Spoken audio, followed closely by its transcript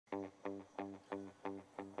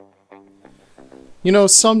You know,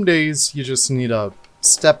 some days you just need to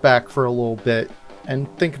step back for a little bit and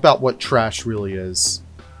think about what trash really is.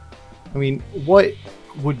 I mean, what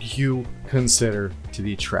would you consider to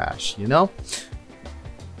be trash, you know?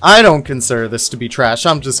 I don't consider this to be trash.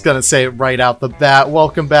 I'm just gonna say it right out the bat.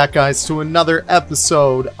 Welcome back, guys, to another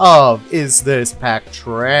episode of Is This Pack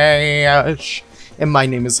Trash? And my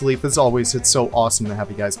name is Leaf. As always, it's so awesome to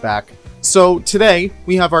have you guys back. So today,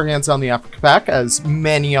 we have our hands on the Africa pack, as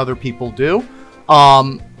many other people do.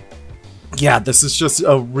 Yeah, this is just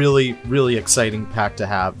a really, really exciting pack to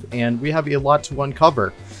have, and we have a lot to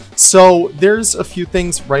uncover. So there's a few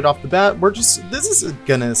things right off the bat. This is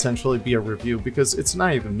gonna essentially be a review because it's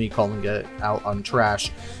not even me calling it out on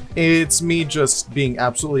trash. It's me just being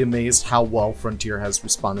absolutely amazed how well Frontier has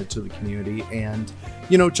responded to the community and,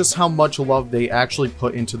 you know, just how much love they actually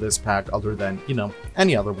put into this pack other than, you know,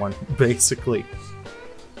 any other one, basically.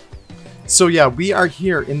 So yeah, we are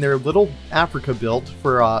here in their little Africa build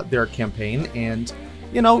for their campaign, and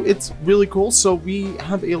you know, it's really cool. So we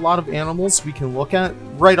have a lot of animals we can look at.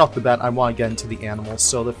 Right off the bat, I want to get into the animals.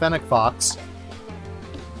 So the fennec fox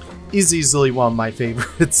is easily one of my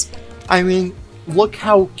favorites. I mean, look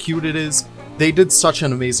how cute it is. They did such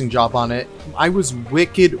an amazing job on it. I was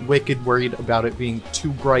wicked worried about it being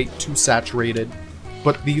too bright, too saturated,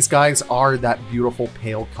 but these guys are that beautiful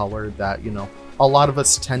pale color that, you know, a lot of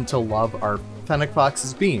us tend to love our fennec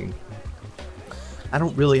foxes being. I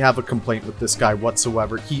don't really have a complaint with this guy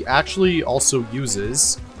whatsoever. He actually also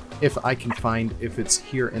uses, if I can find if it's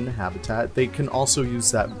here in the habitat, they can also use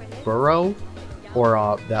that burrow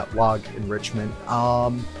or that log enrichment.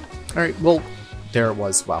 Alright, well, there it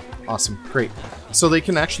was. Wow, awesome, great. So they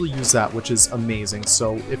can actually use that, which is amazing.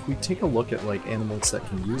 So if we take a look at like animals that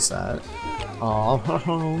can use that,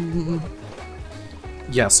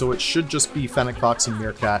 yeah, so it should just be fennec fox and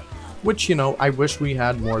meerkat, which, you know, I wish we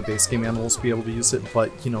had more base game animals to be able to use it,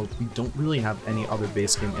 but, you know, we don't really have any other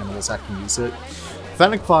base game animals that can use it.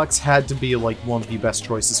 Fennec fox had to be, like, one of the best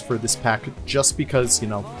choices for this pack, just because, you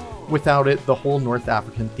know, without it, the whole North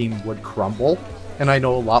African theme would crumble, and I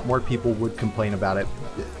know a lot more people would complain about it.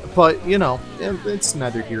 But, you know, it's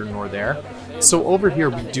neither here nor there. So over here,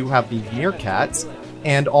 we do have the meerkats.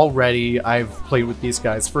 And already, I've played with these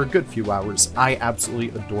guys for a good few hours. I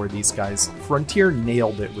absolutely adore these guys. Frontier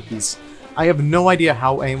nailed it with these. I have no idea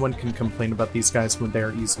how anyone can complain about these guys when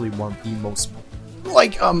they're easily one of the most,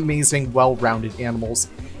 like, amazing, well-rounded animals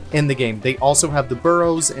in the game. They also have the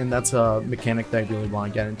burrows, and that's a mechanic that I really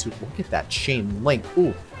want to get into. Look at that chain link.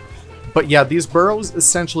 Ooh. But yeah, these burrows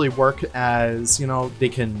essentially work as, you know, they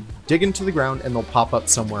can dig into the ground and they'll pop up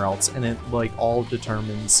somewhere else, and it, like, all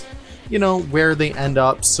determines, you know, where they end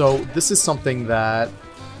up. So this is something that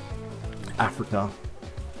Africa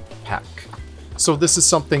pack. So this is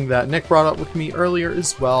something that Nick brought up with me earlier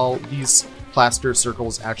as well. These plaster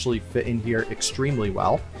circles actually fit in here extremely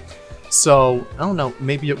well. So I don't know,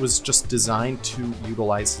 maybe it was just designed to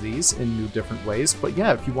utilize these in new different ways. But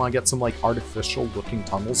yeah, if you want to get some like artificial looking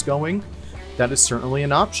tunnels going, that is certainly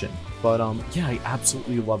an option. But yeah, I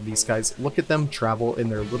absolutely love these guys. Look at them travel in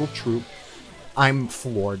their little troop. I'm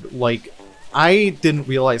floored. Like, I didn't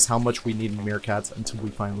realize how much we needed meerkats until we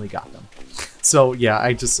finally got them. So yeah,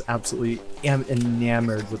 I just absolutely am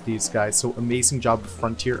enamored with these guys. So amazing job with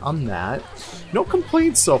Frontier on that. No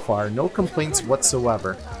complaints so far. No complaints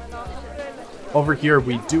whatsoever. Over here,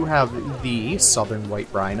 we do have the southern white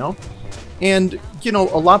rhino. And, you know,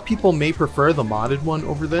 a lot of people may prefer the modded one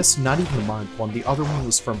over this. Not even the modded one. The other one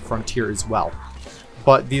was from Frontier as well.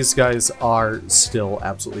 But these guys are still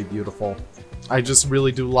absolutely beautiful. I just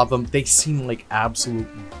really do love them. They seem like absolute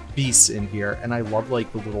beasts in here, and I love like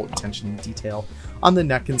the little attention to detail on the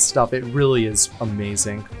neck and stuff. It really is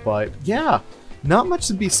amazing. But yeah, not much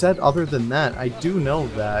to be said other than that. I do know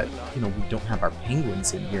that, you know, we don't have our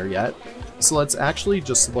penguins in here yet. So let's actually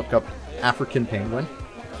just look up African penguin,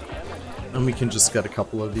 and we can just get a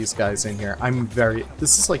couple of these guys in here.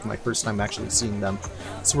 This is like my first time actually seeing them.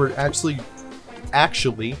 So we're actually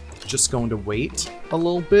just going to wait a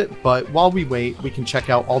little bit, but while we wait, we can check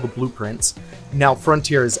out all the blueprints. Now,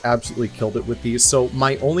 Frontier has absolutely killed it with these, so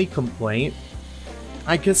my only complaint,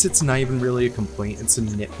 I guess it's not even really a complaint, it's a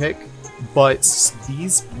nitpick, but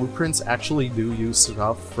these blueprints actually do use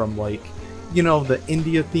stuff from, like, you know, the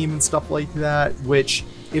India theme and stuff like that, which,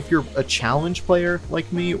 if you're a challenge player like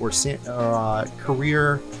me, or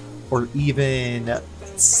career, or even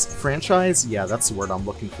franchise, yeah, that's the word I'm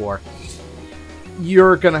looking for,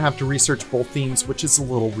 you're gonna have to research both themes, which is a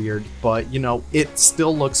little weird, but, you know, it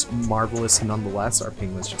still looks marvelous nonetheless. Our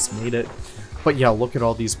penguins just made it. But yeah, look at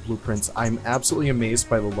all these blueprints. I'm absolutely amazed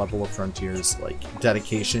by the level of Frontier's, like,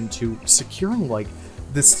 dedication to securing, like,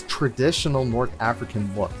 this traditional North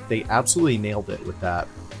African look. They absolutely nailed it with that.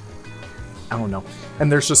 I don't know.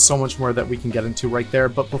 And there's just so much more that we can get into right there.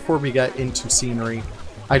 But before we get into scenery,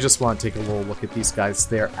 I just want to take a little look at these guys.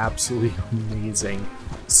 They're absolutely amazing.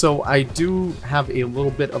 So I do have a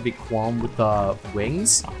little bit of a qualm with the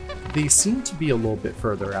wings. They seem to be a little bit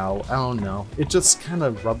further out. I don't know. It just kind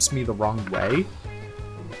of rubs me the wrong way.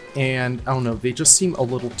 And I don't know, they just seem a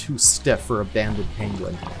little too stiff for a banded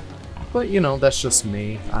penguin. But you know, that's just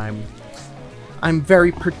me. I'm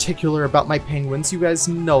very particular about my penguins, you guys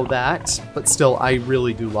know that. But still, I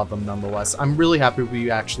really do love them nonetheless. I'm really happy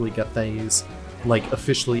we actually get these, like,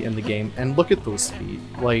 officially in the game. And look at those feet.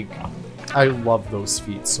 Like, I love those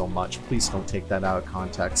feet so much. Please don't take that out of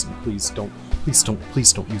context, and please don't use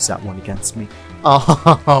that one against me.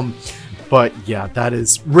 But yeah, that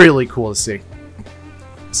is really cool to see.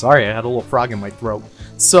 Sorry, I had a little frog in my throat.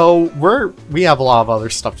 So we have a lot of other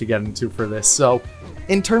stuff to get into for this. So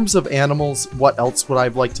in terms of animals, what else would I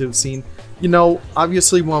have liked to have seen? You know,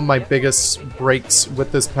 obviously one of my biggest breaks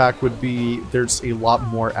with this pack would be there's a lot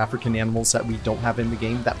more African animals that we don't have in the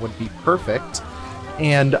game that would be perfect.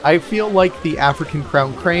 And I feel like the African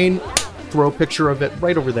crown crane, throw a picture of it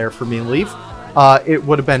right over there for me, Leaf. It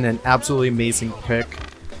would have been an absolutely amazing pick.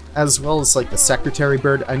 As well as like the secretary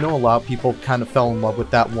bird. I know a lot of people kind of fell in love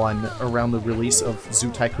with that one around the release of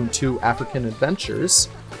Zoo Tycoon 2 African Adventures.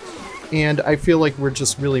 And I feel like we're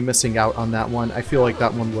just really missing out on that one. I feel like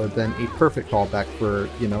that one would have been a perfect callback for,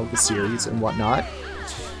 you know, the series and whatnot.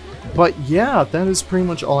 But yeah, that is pretty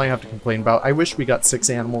much all I have to complain about. I wish we got 6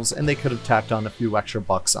 animals and they could have tacked on a few extra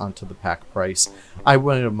bucks onto the pack price. I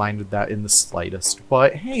wouldn't have minded that in the slightest.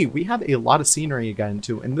 But hey, we have a lot of scenery to get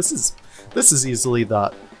into, and this is easily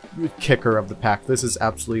the kicker of the pack. This is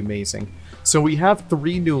absolutely amazing. So we have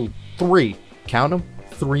three new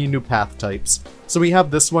path types. So we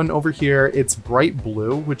have this one over here. It's bright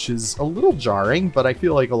blue, which is a little jarring, but I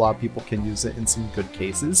feel like a lot of people can use it in some good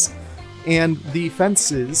cases. And the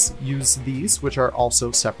fences use these, which are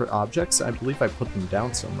also separate objects. I believe I put them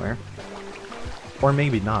down somewhere. Or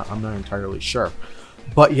maybe not, I'm not entirely sure.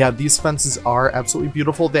 But yeah, these fences are absolutely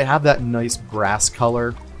beautiful. They have that nice brass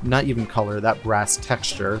color, not even color, that brass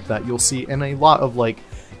texture that you'll see in a lot of like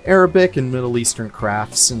Arabic and Middle Eastern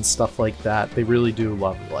crafts and stuff like that. They really do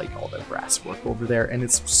love like all the brass work over there, and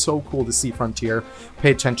it's so cool to see Frontier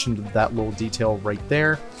pay attention to that little detail right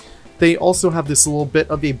there. They also have this little bit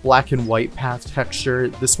of a black and white path texture.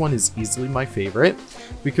 This one is easily my favorite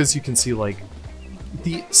because you can see like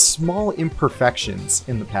the small imperfections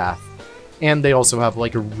in the path. And they also have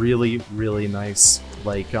like a really, really nice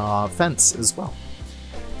like fence as well.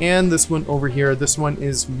 And this one over here, this one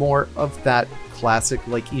is more of that classic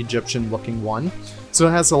like Egyptian looking one. So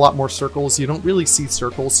it has a lot more circles. You don't really see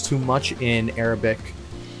circles too much in Arabic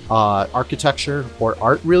architecture or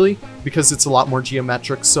art really, because it's a lot more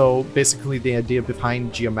geometric. So basically the idea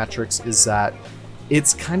behind geometrics is that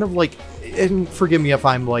it's kind of like, and forgive me if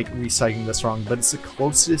I'm like reciting this wrong, but it's the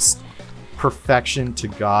closest perfection to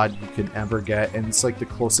God you could ever get, and it's like the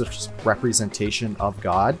closest representation of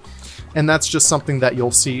God. And that's just something that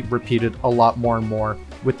you'll see repeated a lot more and more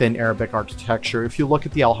within Arabic architecture. If you look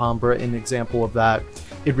at the Alhambra, an example of that,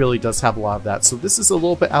 it really does have a lot of that. So this is a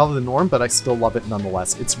little bit out of the norm, but I still love it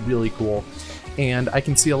nonetheless. It's really cool. And I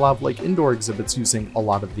can see a lot of like indoor exhibits using a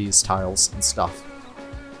lot of these tiles and stuff.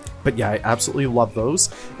 But yeah, I absolutely love those.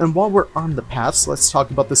 And while we're on the paths, let's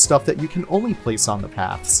talk about the stuff that you can only place on the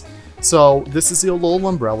paths. So this is the little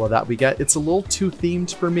umbrella that we get. It's a little too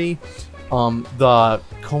themed for me. The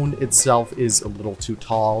cone itself is a little too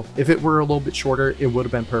tall. If it were a little bit shorter, it would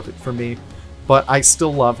have been perfect for me. But I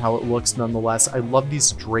still love how it looks nonetheless. I love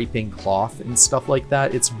these draping cloth and stuff like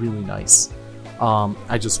that. It's really nice.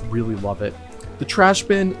 I just really love it. The trash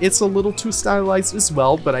bin, it's a little too stylized as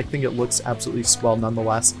well, but I think it looks absolutely swell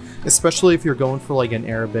nonetheless. Especially if you're going for like an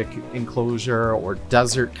Arabic enclosure or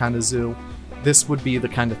desert kind of zoo. This would be the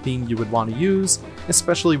kind of theme you would want to use,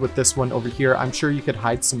 especially with this one over here. I'm sure you could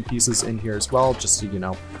hide some pieces in here as well, just to, you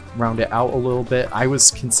know, round it out a little bit. I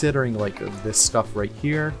was considering like this stuff right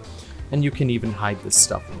here, and you can even hide this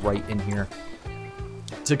stuff right in here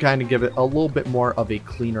to kind of give it a little bit more of a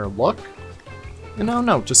cleaner look. And I don't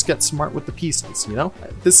know, just get smart with the pieces, you know?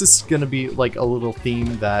 This is going to be like a little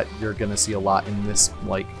theme that you're going to see a lot in this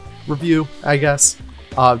like review, I guess.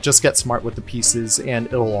 Just get smart with the pieces and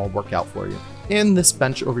it'll all work out for you. And this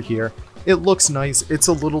bench over here, it looks nice. It's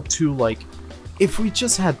a little too like, if we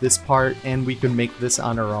just had this part and we could make this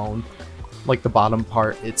on our own, like the bottom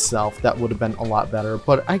part itself, that would have been a lot better.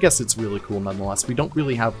 But I guess it's really cool nonetheless. We don't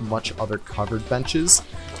really have much other covered benches.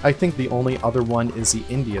 I think the only other one is the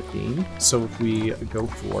India theme. So if we go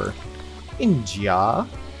for India.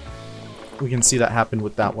 We can see that happen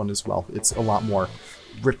with that one as well. It's a lot more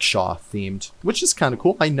rickshaw themed, which is kind of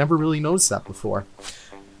cool. I never really noticed that before.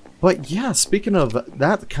 But yeah, speaking of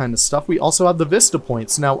that kind of stuff, we also have the Vista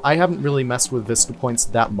points. Now, I haven't really messed with Vista points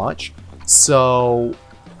that much, so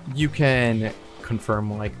you can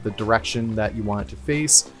confirm like the direction that you want it to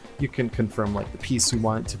face. You can confirm like the piece you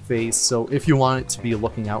want it to face. So if you want it to be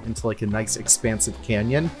looking out into like a nice expansive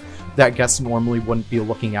canyon that guests normally wouldn't be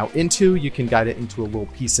looking out into, you can guide it into a little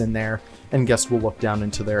piece in there, and guests will look down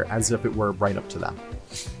into there as if it were right up to them.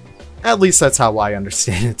 At least that's how I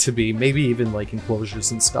understand it to be. Maybe even like enclosures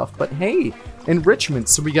and stuff. But hey, enrichment.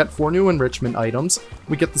 So we get 4 new enrichment items.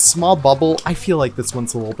 We get the small bubble. I feel like this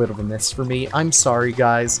one's a little bit of a miss for me. I'm sorry,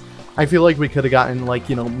 guys. I feel like we could have gotten like,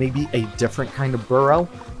 you know, maybe a different kind of burrow.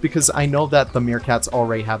 Because I know that the meerkats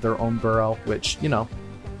already have their own burrow. Which, you know,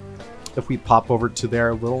 if we pop over to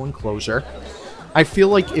their little enclosure. I feel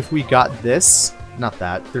like if we got this... Not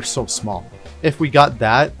that. They're so small. If we got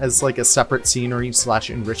that as like a separate scenery /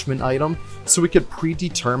 enrichment item, so we could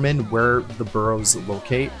predetermine where the burrows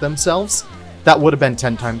locate themselves, that would have been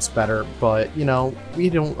 10 times better. But, you know, we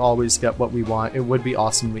don't always get what we want. It would be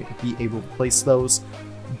awesome to be able to place those.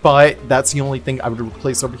 But that's the only thing I would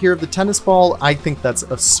replace over here. The tennis ball, I think that's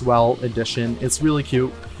a swell addition. It's really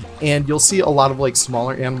cute. And you'll see a lot of like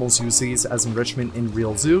smaller animals use these as enrichment in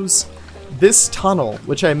real zoos. This tunnel,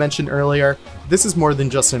 which I mentioned earlier, this is more than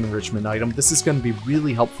just an enrichment item. This is going to be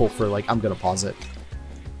really helpful for, like, I'm going to pause it.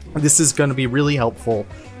 This is going to be really helpful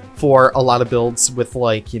for a lot of builds with,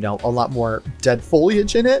 like, you know, a lot more dead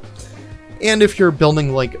foliage in it. And if you're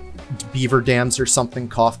building, like, beaver dams or something,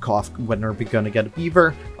 cough, cough, when are we going to get a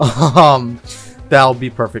beaver? That'll be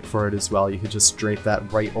perfect for it as well. You could just drape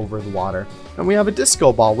that right over the water. And we have a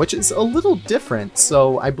disco ball, which is a little different.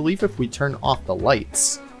 So I believe if we turn off the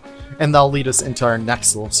lights... And that'll lead us into our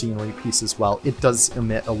next little scenery piece as well. It does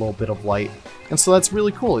emit a little bit of light. And so that's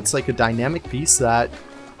really cool. It's like a dynamic piece that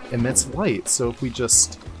emits light. So if we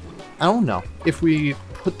just, I don't know, if we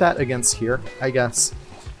put that against here, I guess,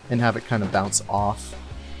 and have it kind of bounce off.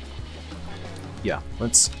 Yeah,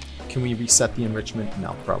 can we reset the enrichment?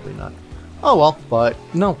 No, probably not. Oh well, but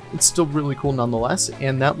no, it's still really cool nonetheless.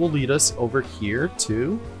 And that will lead us over here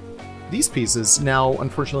to... these pieces. Now,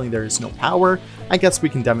 unfortunately, there is no power. I guess we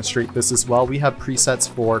can demonstrate this as well. We have presets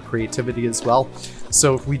for creativity as well.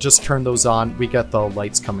 So if we just turn those on, we get the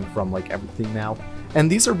lights coming from like everything now.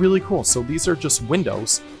 And these are really cool. So these are just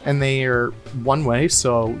windows and they are one way,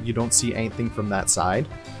 so you don't see anything from that side,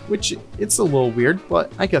 which it's a little weird,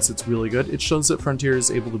 but I guess it's really good. It shows that Frontier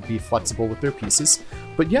is able to be flexible with their pieces.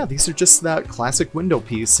 But yeah, these are just that classic window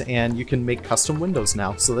piece and you can make custom windows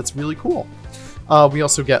now. So that's really cool. We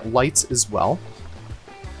also get lights as well,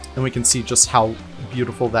 and we can see just how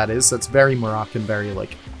beautiful that is. That's very Moroccan, very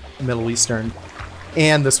like Middle Eastern.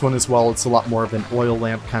 And this one as well, it's a lot more of an oil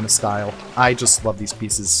lamp kind of style. I just love these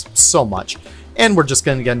pieces so much. And we're just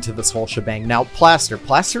going to get into this whole shebang. Now, Plaster.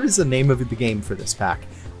 Plaster is the name of the game for this pack.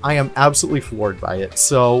 I am absolutely floored by it.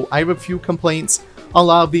 So I have a few complaints. A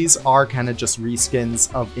lot of these are kind of just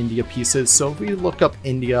reskins of India pieces. So if we look up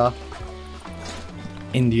India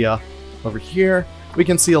over here, we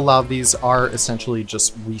can see a lot of these are essentially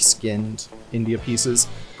just reskinned India pieces.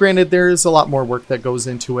 Granted, there is a lot more work that goes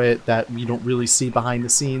into it that we don't really see behind the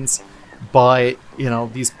scenes, but, you know,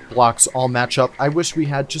 these blocks all match up. I wish we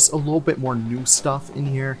had just a little bit more new stuff in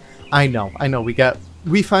here. I know,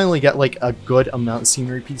 we finally get, like, a good amount of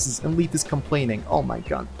scenery pieces, and Leaf is complaining. Oh my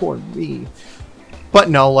god, poor me. But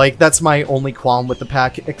no, like, that's my only qualm with the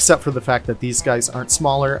pack, except for the fact that these guys aren't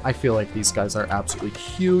smaller. I feel like these guys are absolutely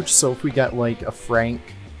huge, so if we get, like, a Frank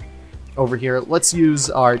over here, let's use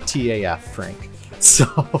our TAF Frank.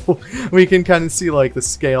 So, we can kind of see, like, the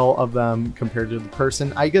scale of them compared to the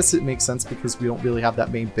person. I guess it makes sense because we don't really have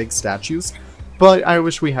that many big statues, but I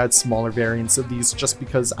wish we had smaller variants of these just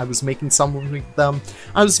because I was making some with them.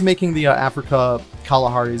 I was making the Africa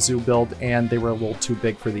Kalahari Zoo build, and they were a little too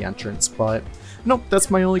big for the entrance, but... nope, that's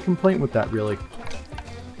my only complaint with that, really.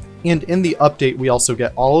 And in the update, we also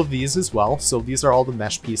get all of these as well. So these are all the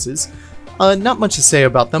mesh pieces. Not much to say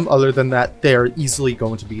about them other than that they're easily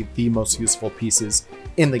going to be the most useful pieces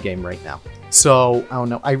in the game right now. So, I don't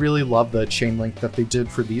know, I really love the chain link that they did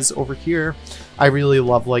for these over here. I really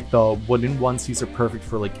love, like, the wooden ones. These are perfect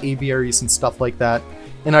for, like, aviaries and stuff like that.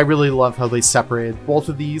 And I really love how they separated both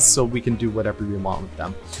of these so we can do whatever we want with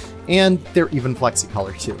them. And they're even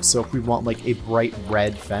flexi-color too, so if we want like a bright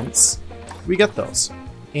red fence, we get those.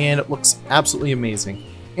 And it looks absolutely amazing.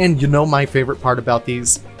 And you know my favorite part about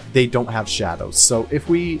these? They don't have shadows. So if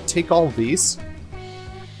we take all of these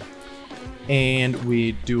And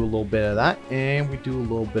we do a little bit of that, and we do a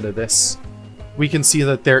little bit of this. We can see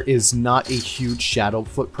that there is not a huge shadow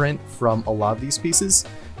footprint from a lot of these pieces.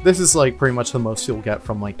 This is like pretty much the most you'll get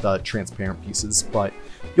from like the transparent pieces, but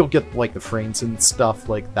you'll get like the frames and stuff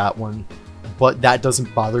like that one. But that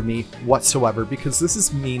doesn't bother me whatsoever, because this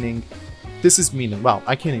is meaning, wow,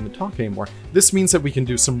 I can't even talk anymore. This means that we can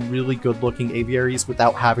do some really good looking aviaries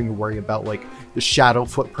without having to worry about like the shadow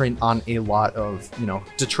footprint on a lot of, you know,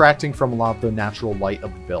 detracting from a lot of the natural light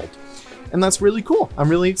of the build. And that's really cool. I'm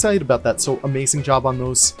really excited about that. So amazing job on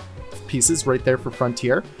those pieces right there for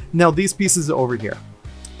Frontier. Now these pieces over here.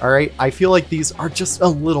 All right, I feel like these are just a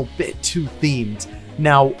little bit too themed.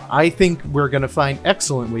 Now, I think we're going to find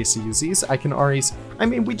excellent ways to use these. I can already, I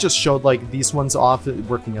mean, we just showed like these ones off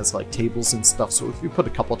working as like tables and stuff. So if we put a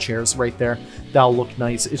couple chairs right there, that'll look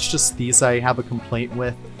nice. It's just these I have a complaint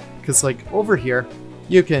with, because like over here,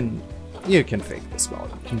 you can fake this well.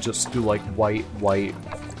 You can just do like white, white,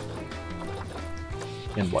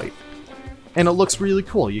 and white. And it looks really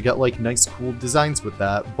cool. You get like nice cool designs with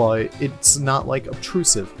that, but it's not like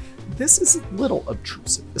obtrusive. This is a little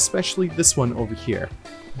obtrusive, especially this one over here.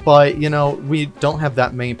 But, you know, we don't have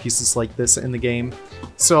that many pieces like this in the game,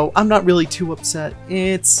 so I'm not really too upset.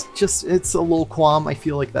 It's a little qualm. I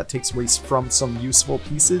feel like that takes away from some useful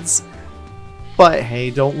pieces. But hey,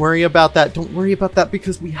 don't worry about that. Don't worry about that,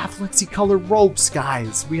 because we have flexi-color ropes,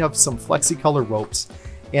 guys. We have some flexi-color ropes,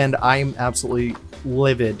 and I'm absolutely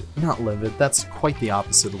livid. Not livid, that's quite the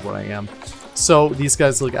opposite of what I am. So these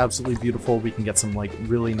guys look absolutely beautiful. We can get some like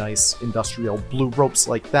really nice industrial blue ropes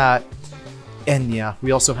like that. And yeah,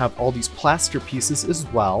 we also have all these plaster pieces as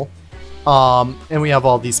well. And we have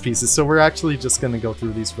all these pieces. So we're actually just going to go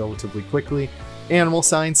through these relatively quickly. Animal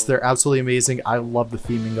signs, they're absolutely amazing. I love the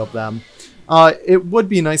theming of them. It would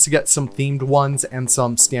be nice to get some themed ones and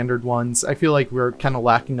some standard ones. I feel like we're kind of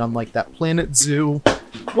lacking on like that Planet Zoo.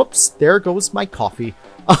 Whoops, there goes my coffee.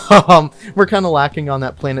 We're kind of lacking on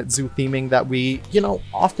that Planet Zoo theming that we, you know,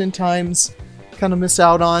 oftentimes kind of miss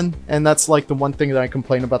out on. And that's like the one thing that I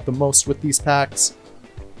complain about the most with these packs.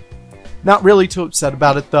 Not really too upset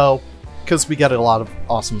about it though, because we get a lot of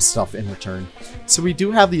awesome stuff in return. So we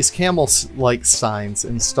do have these camel-like signs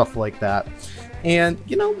and stuff like that. And,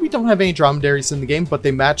 you know, we don't have any dromedaries in the game, but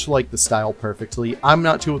they match, like, the style perfectly. I'm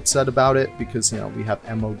not too upset about it because, you know, we have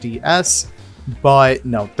MODS. But,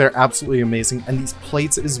 no, they're absolutely amazing. And these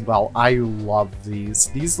plates as well. I love these.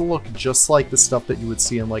 These look just like the stuff that you would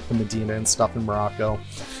see in, like, the Medina and stuff in Morocco.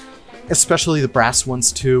 Especially the brass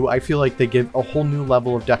ones, too. I feel like they give a whole new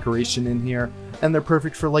level of decoration in here. And they're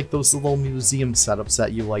perfect for, like, those little museum setups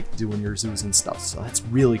that you like to do in your zoos and stuff. So that's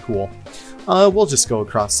really cool. We'll just go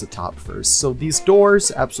across the top first. So these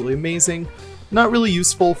doors, absolutely amazing. Not really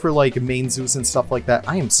useful for like main zoos and stuff like that.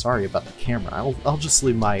 I am sorry about the camera. I'll just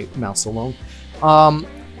leave my mouse alone.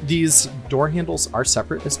 These door handles are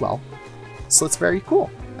separate as well. So it's very cool.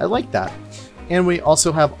 I like that. And we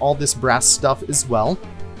also have all this brass stuff as well.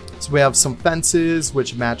 So we have some fences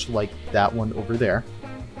which match like that one over there.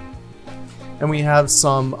 And we have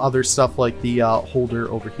some other stuff like the holder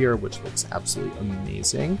over here, which looks absolutely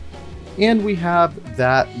amazing. And we have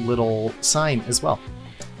that little sign as well.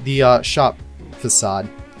 The shop facade.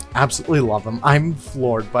 Absolutely love them. I'm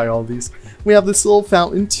floored by all these. We have this little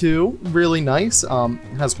fountain too. Really nice. It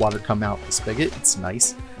has water come out the spigot. It's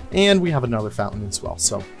nice. And we have another fountain as well.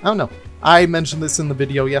 So, I don't know. I mentioned this in the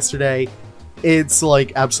video yesterday. It's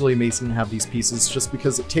like absolutely amazing to have these pieces just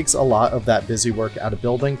because it takes a lot of that busy work out of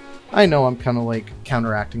building. I know I'm kind of like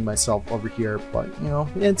counteracting myself over here, but you know,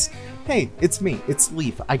 hey, it's me, it's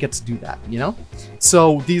Leaf. I get to do that, you know?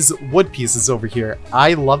 So these wood pieces over here,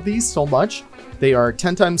 I love these so much. They are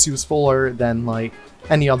 10 times usefuler than like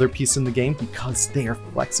any other piece in the game because they are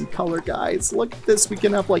flexi color, guys. Look at this, we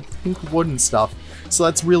can have like pink wood and stuff. So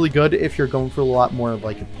that's really good if you're going for a lot more of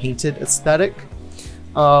like a painted aesthetic.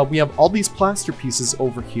 We have all these plaster pieces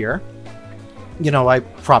over here. You know, I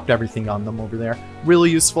propped everything on them over there. Really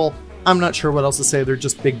useful. I'm not sure what else to say. They're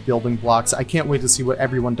just big building blocks. I can't wait to see what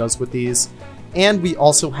everyone does with these. And we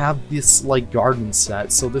also have this, like, garden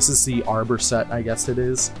set. So this is the arbor set, I guess it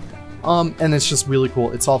is. And it's just really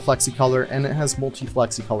cool. It's all flexi-color, and it has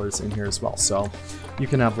multi-flexi colors in here as well. So you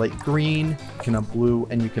can have, like, green, you can have blue,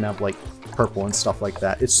 and you can have, like, purple and stuff like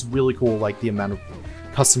that. It's really cool, like, the amount of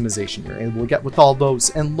customization you're able to get with all those.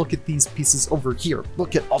 And look at these pieces over here.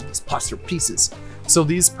 Look at all these plaster pieces. So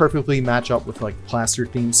these perfectly match up with like plaster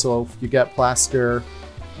theme. So if you get plaster,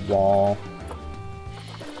 wall,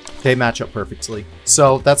 They match up perfectly.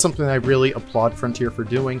 So that's something I really applaud Frontier for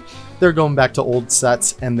doing. They're going back to old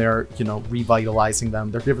sets and they're, you know, revitalizing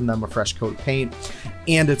them. They're giving them a fresh coat of paint,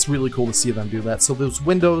 and it's really cool to see them do that. So those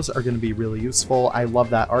windows are going to be really useful. I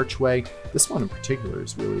love that archway. This one in particular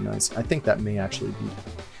is really nice. I think that may actually be...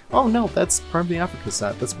 Oh no, that's part of the Africa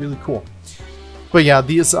set. That's really cool. But yeah,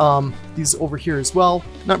 these over here as well,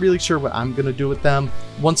 not really sure what I'm going to do with them.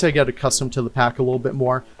 Once I get accustomed to the pack a little bit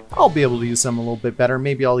more, I'll be able to use them a little bit better.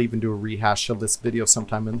 Maybe I'll even do a rehash of this video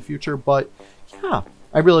sometime in the future. But yeah,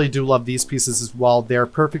 I really do love these pieces as well. They're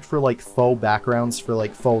perfect for like faux backgrounds, for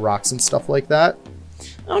like faux rocks and stuff like that.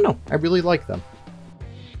 I don't know, I really like them.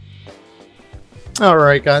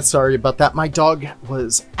 Alright guys, sorry about that. My dog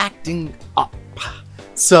was acting up.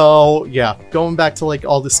 So yeah, going back to like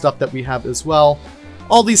all the stuff that we have as well.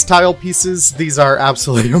 All these tile pieces, these are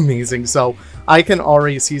absolutely amazing. So I can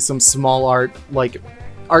already see some small art, like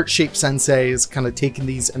art shape senseis kind of taking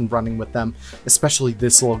these and running with them, especially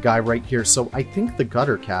this little guy right here. So I think the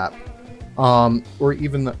gutter cap, or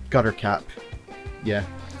even the gutter cap, yeah.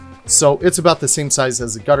 So it's about the same size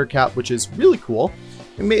as the gutter cap, which is really cool.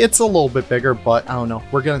 I mean, it's a little bit bigger, but I don't know.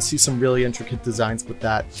 We're going to see some really intricate designs with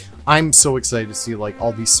that. I'm so excited to see like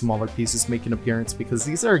all these smaller pieces make an appearance, because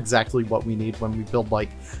these are exactly what we need when we build like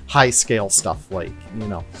high scale stuff, like, you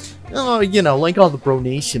know, like all the Bro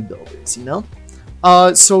Nation builders, you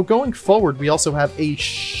know? So going forward, we also have a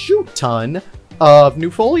shoot ton of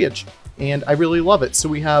new foliage, and I really love it. So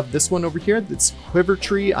we have this one over here, that's Quiver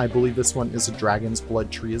Tree. I believe this one is a Dragon's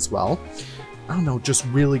Blood tree as well. I don't know, just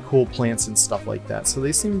really cool plants and stuff like that. So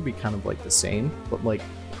they seem to be kind of like the same, but like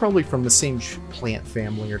probably from the same plant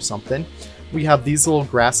family or something. We have these little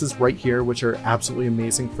grasses right here, which are absolutely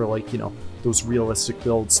amazing for like, you know, those realistic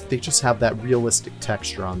builds. They just have that realistic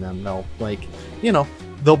texture on them, though. Like, you know,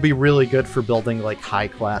 they'll be really good for building like high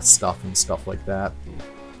class stuff and stuff like that.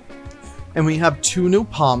 And we have two new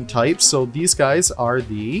palm types. So these guys are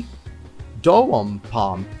the Doum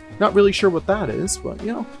palm. Not really sure what that is, but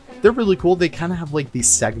you know, they're really cool. They kind of have like these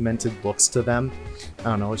segmented looks to them. I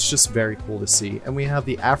don't know, it's just very cool to see. And we have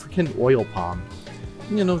the African oil palm.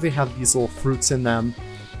 You know, they have these little fruits in them.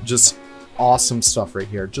 Just awesome stuff right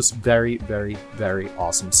here. Just very, very, very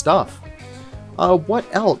awesome stuff. What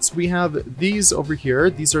else? We have these over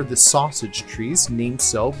here. These are the sausage trees, named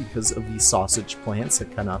so because of these sausage plants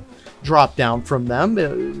that kind of drop down from them.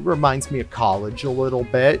 It reminds me of college a little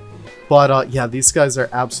bit. But yeah, these guys are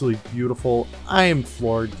absolutely beautiful. I am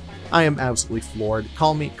floored. I am absolutely floored.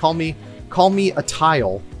 Call me a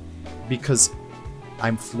tile, because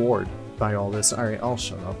I'm floored by all this. All right, I'll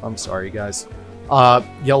shut up. I'm sorry, guys.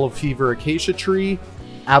 Yellow fever acacia tree,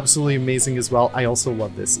 absolutely amazing as well. I also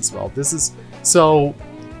love this as well. This is so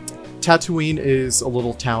Tatooine is a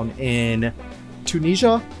little town in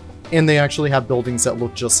Tunisia, and they actually have buildings that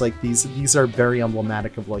look just like these. These are very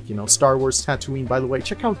emblematic of, like, you know, Star Wars Tatooine. By the way,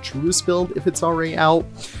 check out Drew's build if it's already out.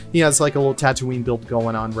 He has like a little Tatooine build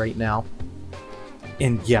going on right now.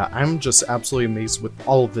 And yeah, I'm just absolutely amazed with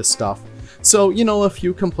all of this stuff. So, you know, a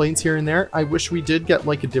few complaints here and there. I wish we did get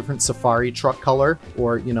like a different safari truck color,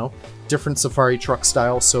 or, you know, different safari truck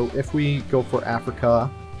style. So if we go for Africa,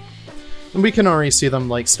 and we can already see them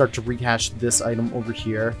like start to rehash this item over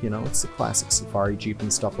here. You know, it's the classic safari Jeep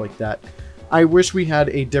and stuff like that. I wish we had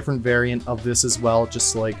a different variant of this as well,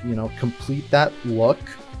 just like, you know, complete that look.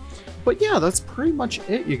 But yeah, that's pretty much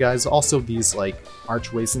it, you guys. Also, these like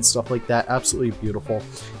archways and stuff like that, absolutely beautiful.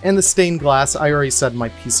 And the stained glass, I already said my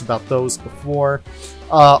piece about those before.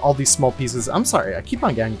 All these small pieces, I'm sorry, I keep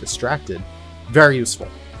on getting distracted. Very useful.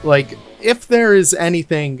 Like, if there is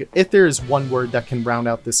anything, if there is one word that can round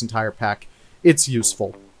out this entire pack, it's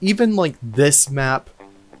useful. Even like this map,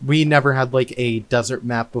 we never had like a desert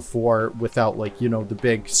map before without, like, you know, the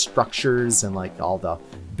big structures and like all the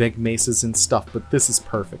big mesas and stuff, but this is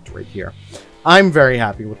perfect right here. I'm very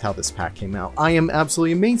happy with how this pack came out. I am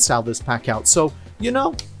absolutely amazed how this pack out. So, you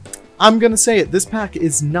know, I'm gonna say it, this pack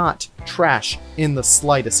is not trash in the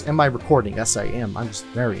slightest. Am I recording? Yes, I am. I'm just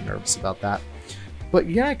very nervous about that. But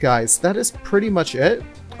yeah, guys, that is pretty much it.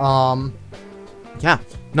 Yeah,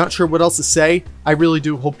 not sure what else to say. I really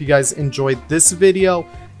do hope you guys enjoyed this video.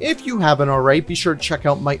 If you haven't already, be sure to check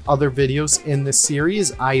out my other videos in this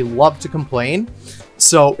series. I love to complain,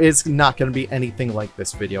 so it's not going to be anything like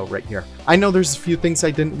this video right here. I know there's a few things I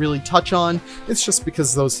didn't really touch on. It's just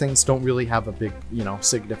because those things don't really have a big, you know,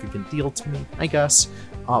 significant deal to me, I guess.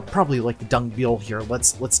 Probably like the dung beetle here.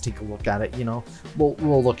 Let's take a look at it, you know.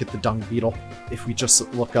 We'll look at the dung beetle. If we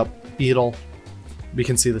just look up beetle, we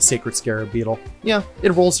can see the sacred scarab beetle. Yeah,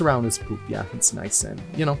 it rolls around as poop. Yeah, it's nice, and,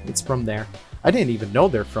 you know, it's from there. I didn't even know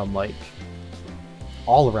they're from, like,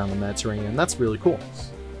 all around the Mediterranean. That's really cool.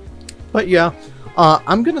 But yeah,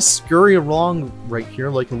 I'm gonna scurry along right here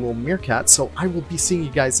like a little meerkat, so I will be seeing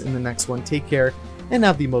you guys in the next one. Take care, and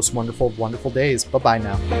have the most wonderful, wonderful days. Bye-bye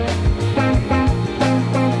now.